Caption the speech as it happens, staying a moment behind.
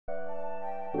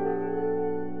Hello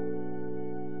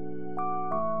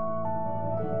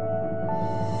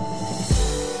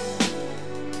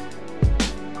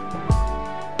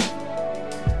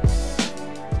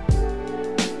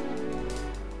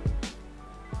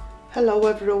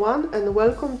everyone and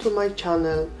welcome to my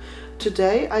channel.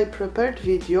 Today I prepared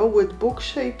video with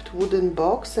book-shaped wooden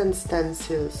box and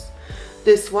stencils.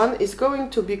 This one is going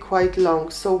to be quite long,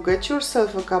 so get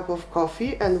yourself a cup of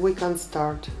coffee and we can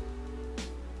start.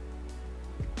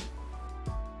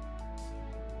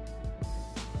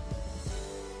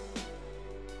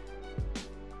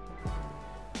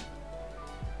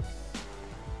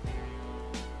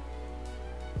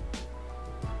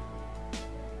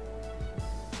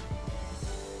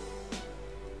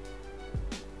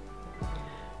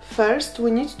 First,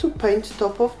 we need to paint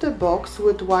top of the box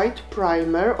with white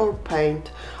primer or paint,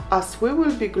 as we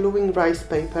will be gluing rice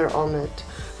paper on it.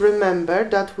 Remember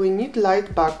that we need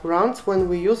light backgrounds when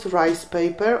we use rice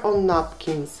paper on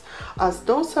napkins, as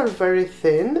those are very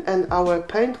thin and our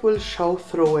paint will show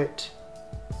through it.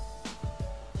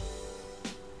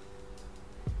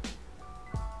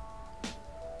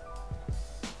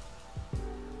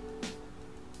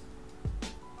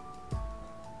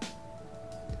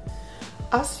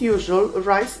 As usual,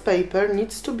 rice paper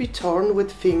needs to be torn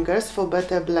with fingers for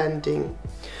better blending.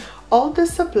 All the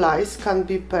supplies can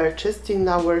be purchased in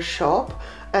our shop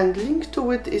and link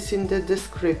to it is in the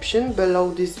description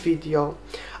below this video.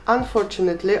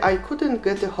 Unfortunately, I couldn't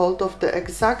get a hold of the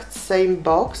exact same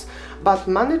box, but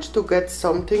managed to get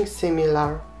something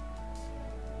similar.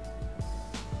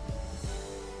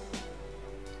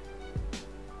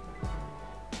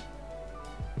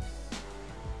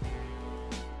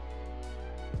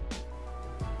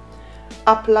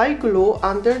 Apply glue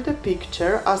under the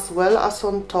picture as well as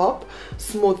on top,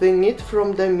 smoothing it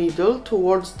from the middle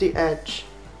towards the edge.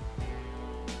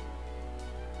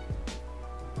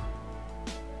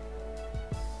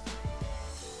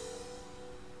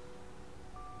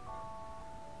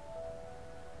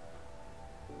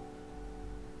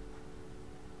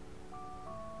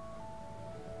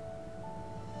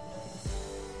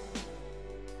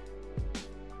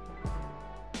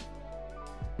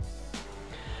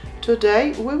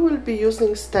 Today we will be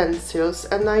using stencils,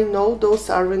 and I know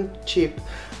those aren't cheap,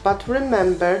 but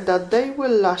remember that they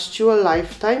will last you a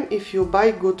lifetime if you buy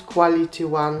good quality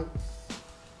one.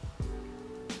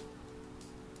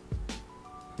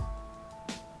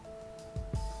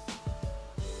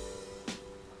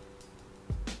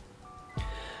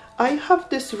 I have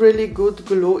this really good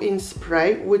glue in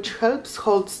spray which helps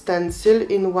hold stencil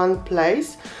in one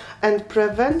place and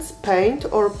prevents paint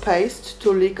or paste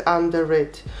to leak under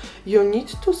it. You need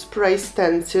to spray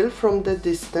stencil from the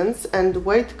distance and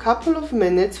wait couple of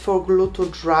minutes for glue to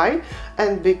dry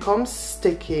and becomes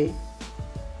sticky.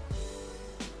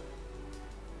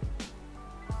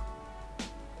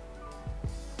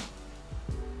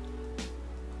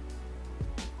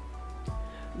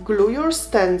 Glue your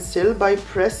stencil by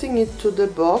pressing it to the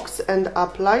box and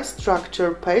apply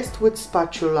structure paste with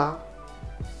spatula.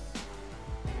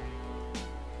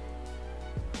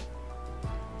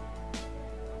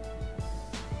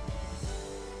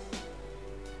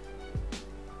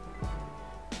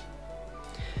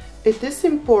 It is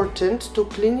important to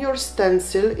clean your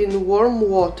stencil in warm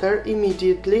water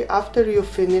immediately after you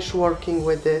finish working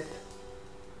with it.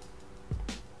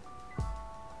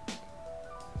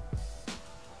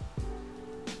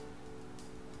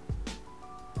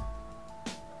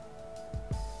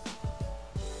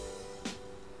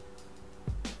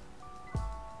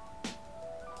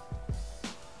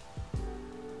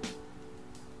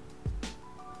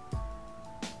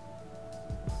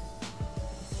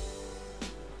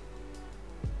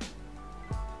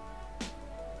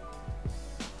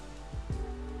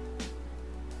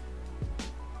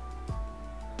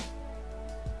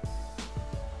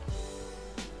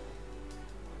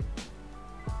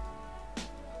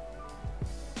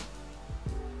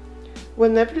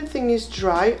 When everything is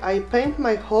dry, I paint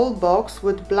my whole box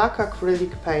with black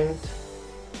acrylic paint.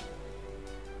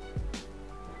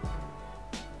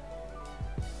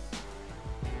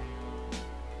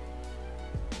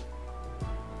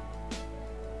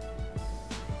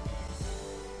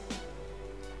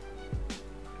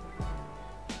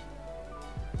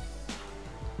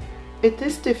 It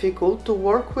is difficult to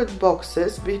work with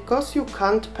boxes because you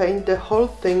can't paint the whole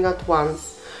thing at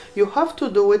once. You have to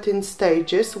do it in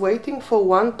stages, waiting for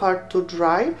one part to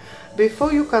dry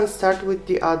before you can start with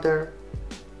the other.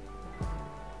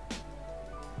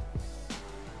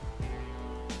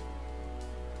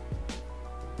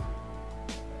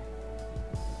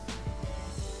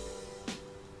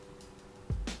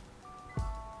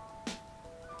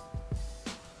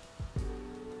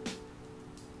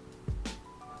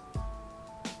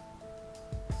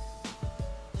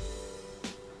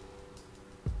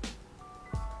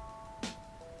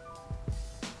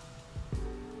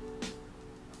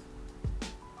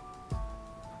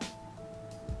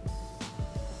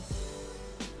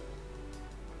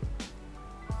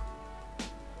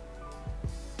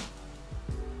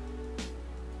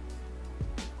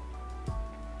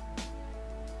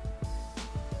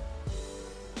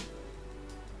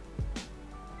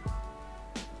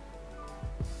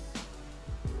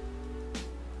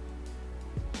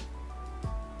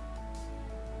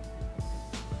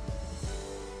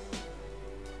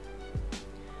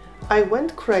 I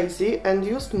went crazy and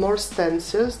used more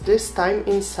stencils, this time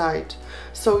inside,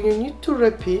 so you need to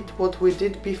repeat what we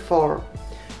did before.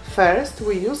 First,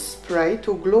 we use spray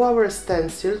to glue our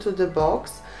stencil to the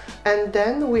box, and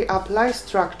then we apply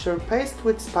structure paste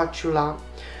with spatula.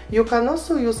 You can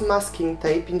also use masking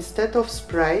tape instead of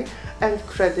spray and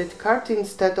credit card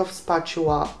instead of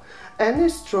spatula. Any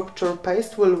structure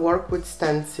paste will work with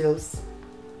stencils.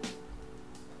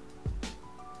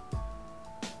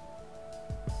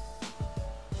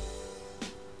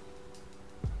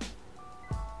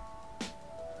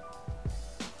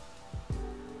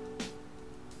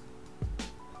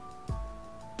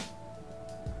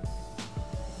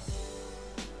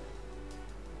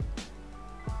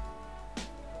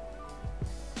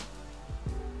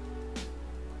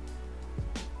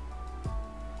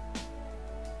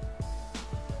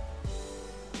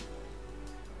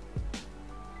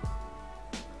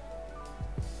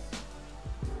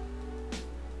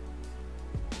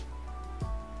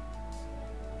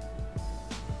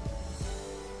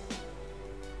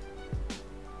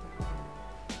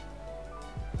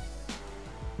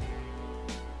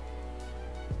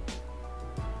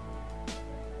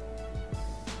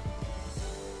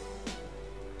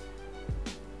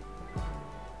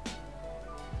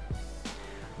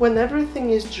 When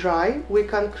everything is dry, we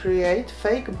can create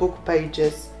fake book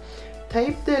pages.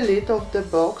 Tape the lid of the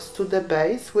box to the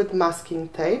base with masking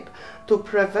tape to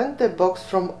prevent the box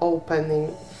from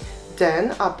opening.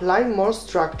 Then apply more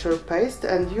structure paste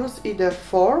and use either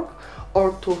fork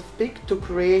or toothpick to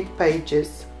create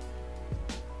pages.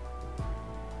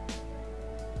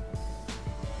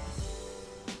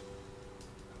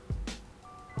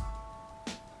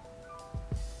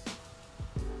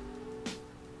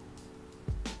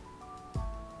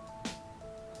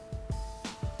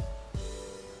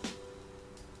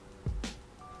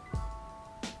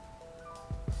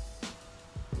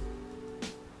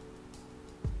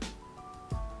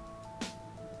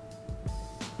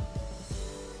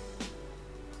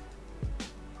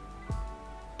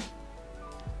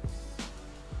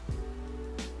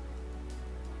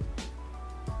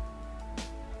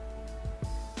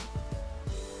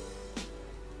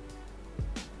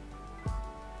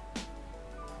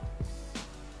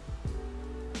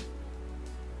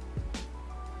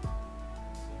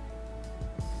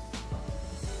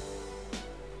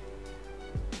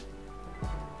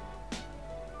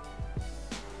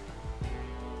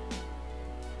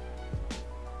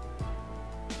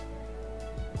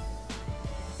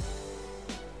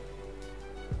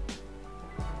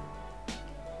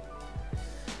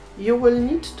 You will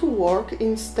need to work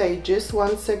in stages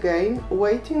once again,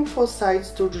 waiting for sides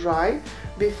to dry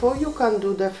before you can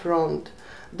do the front.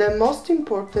 The most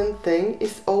important thing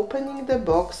is opening the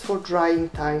box for drying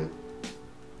time.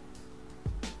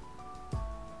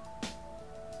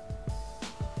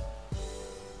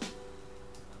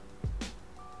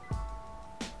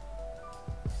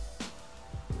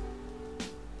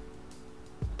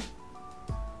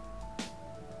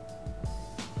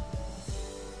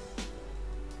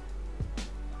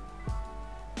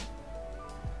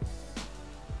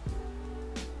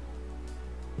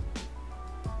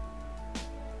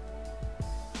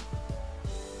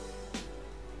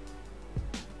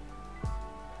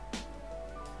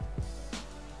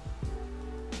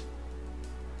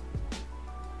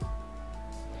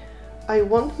 I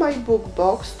want my book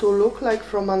box to look like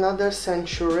from another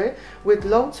century with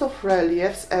loads of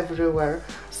reliefs everywhere,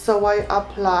 so I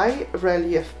apply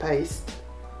relief paste.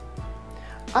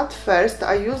 At first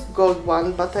I used gold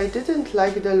one, but I didn't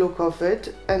like the look of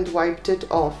it and wiped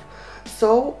it off,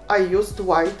 so I used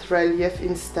white relief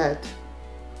instead.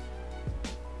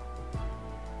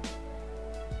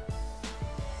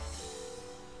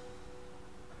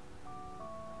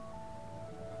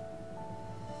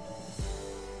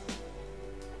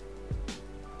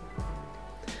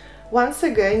 Once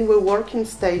again, we work in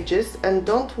stages, and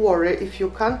don't worry if you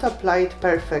can't apply it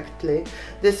perfectly.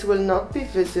 This will not be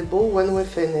visible when we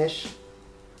finish.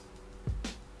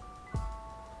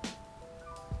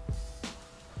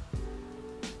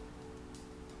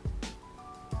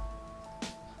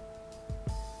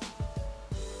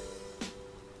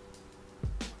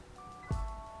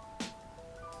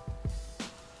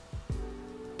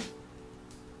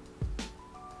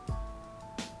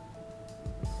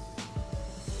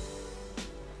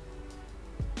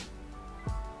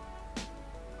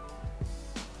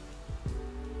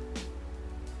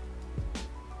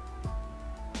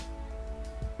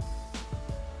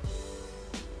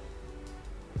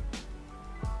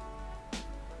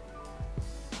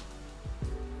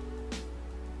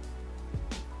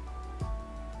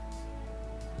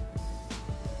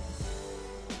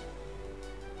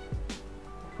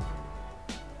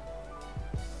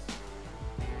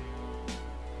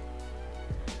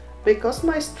 Because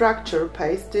my structure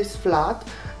paste is flat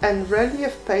and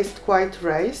relief paste quite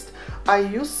raised, I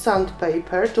use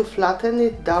sandpaper to flatten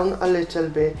it down a little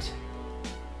bit.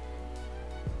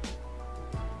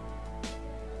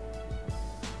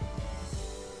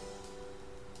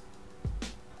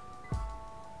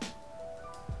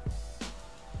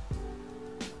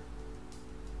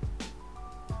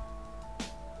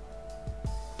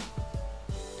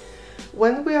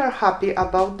 When we are happy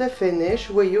about the finish,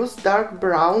 we use dark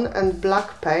brown and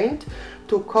black paint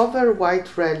to cover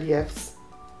white reliefs.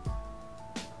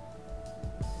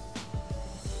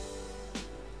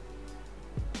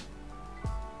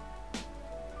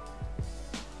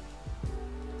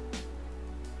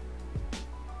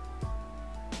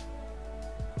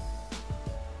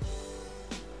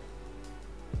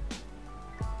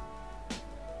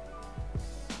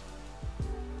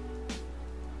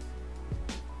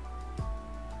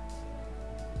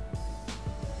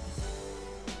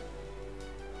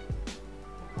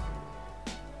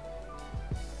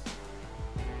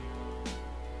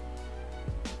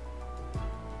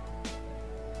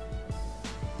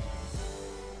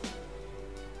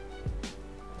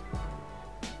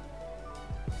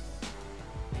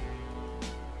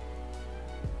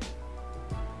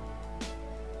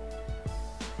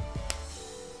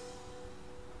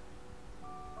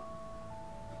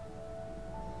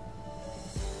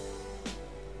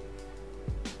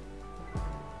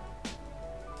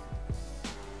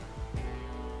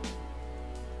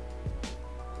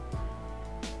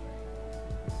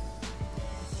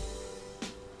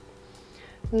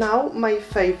 Now my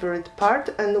favorite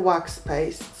part, and wax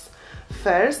pastes.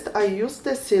 First I use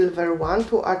the silver one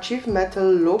to achieve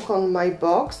metal look on my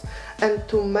box and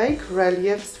to make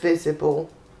reliefs visible.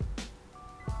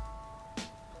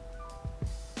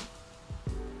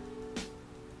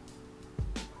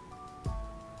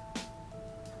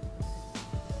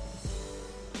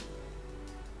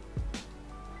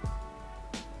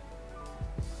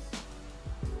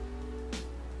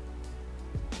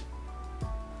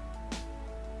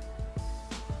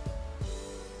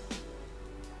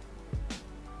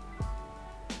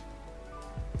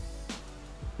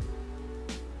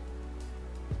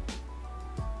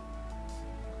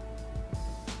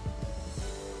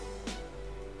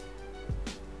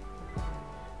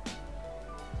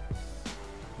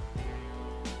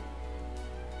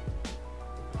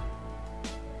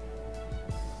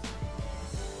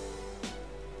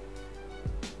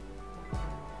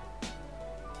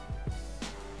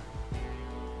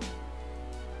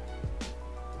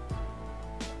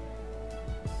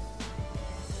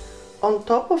 On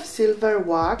top of silver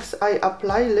wax, I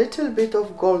apply little bit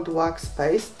of gold wax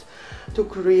paste to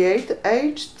create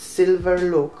aged silver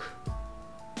look.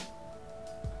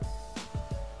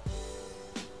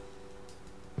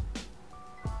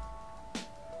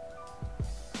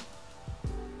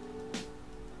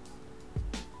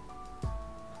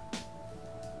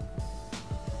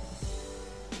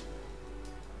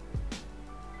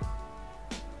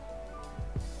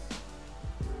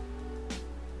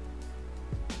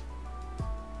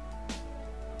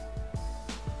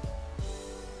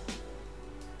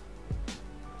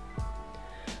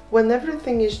 When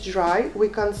everything is dry, we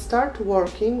can start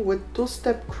working with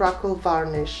two-step crackle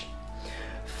varnish.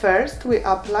 First, we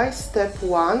apply step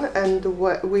 1 and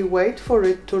we wait for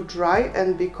it to dry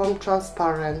and become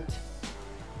transparent.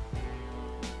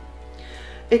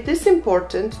 It is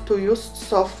important to use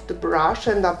soft brush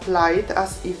and apply it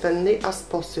as evenly as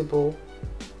possible.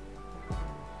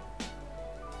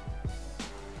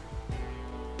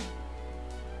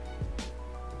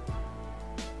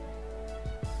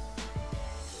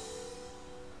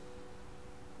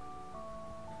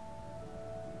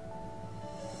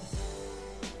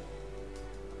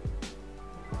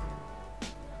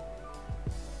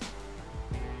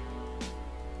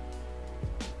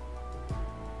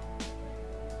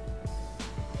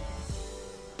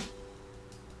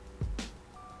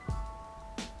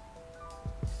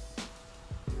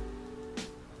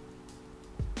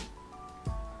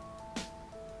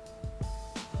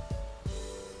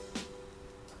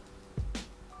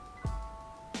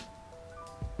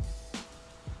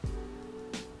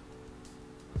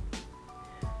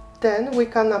 Then we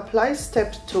can apply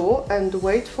step 2 and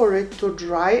wait for it to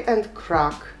dry and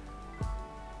crack.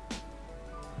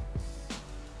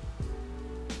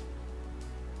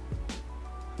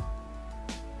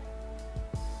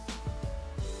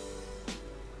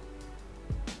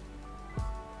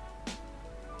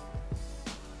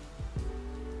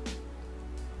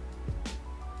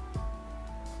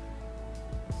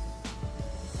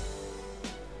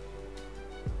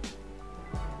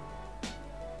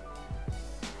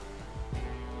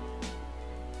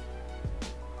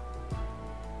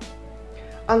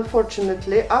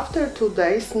 Unfortunately, after 2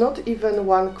 days, not even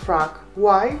one crack.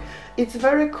 Why? It's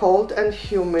very cold and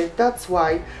humid, that's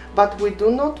why. But we do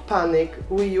not panic.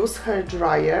 We use hair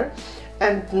dryer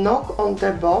and knock on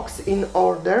the box in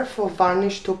order for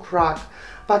varnish to crack.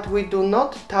 But we do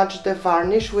not touch the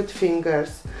varnish with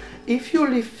fingers. If you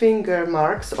leave finger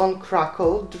marks on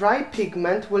crackle, dry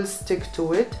pigment will stick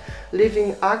to it,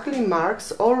 leaving ugly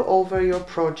marks all over your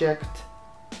project.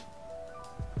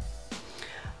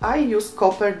 I use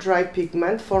copper dry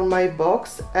pigment for my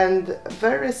box and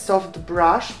very soft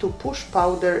brush to push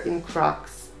powder in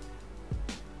cracks.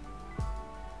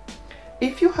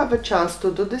 If you have a chance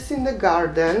to do this in the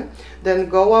garden, then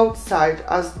go outside,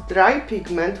 as dry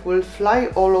pigment will fly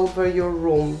all over your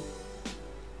room.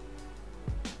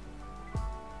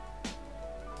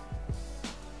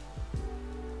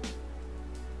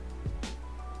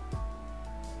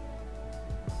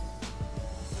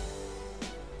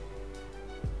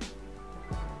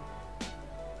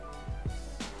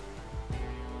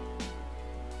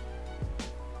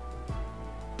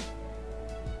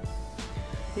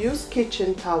 Use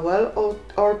kitchen towel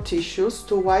or tissues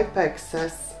to wipe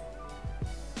excess.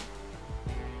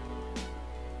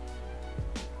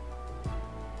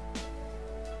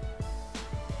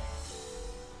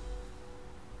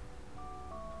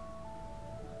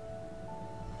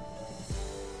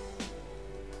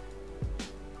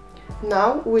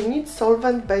 Now we need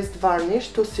solvent-based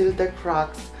varnish to seal the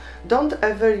cracks. Don't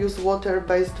ever use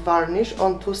water-based varnish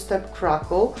on two-step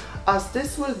crackle, as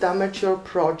this will damage your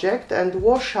project and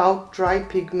wash out dry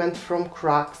pigment from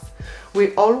cracks.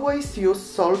 We always use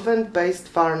solvent-based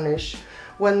varnish.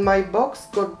 When my box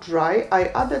got dry, I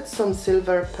added some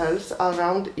silver pearls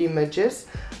around images,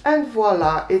 and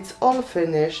voila, it's all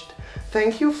finished.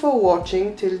 Thank you for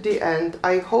watching till the end.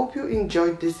 I hope you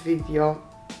enjoyed this video.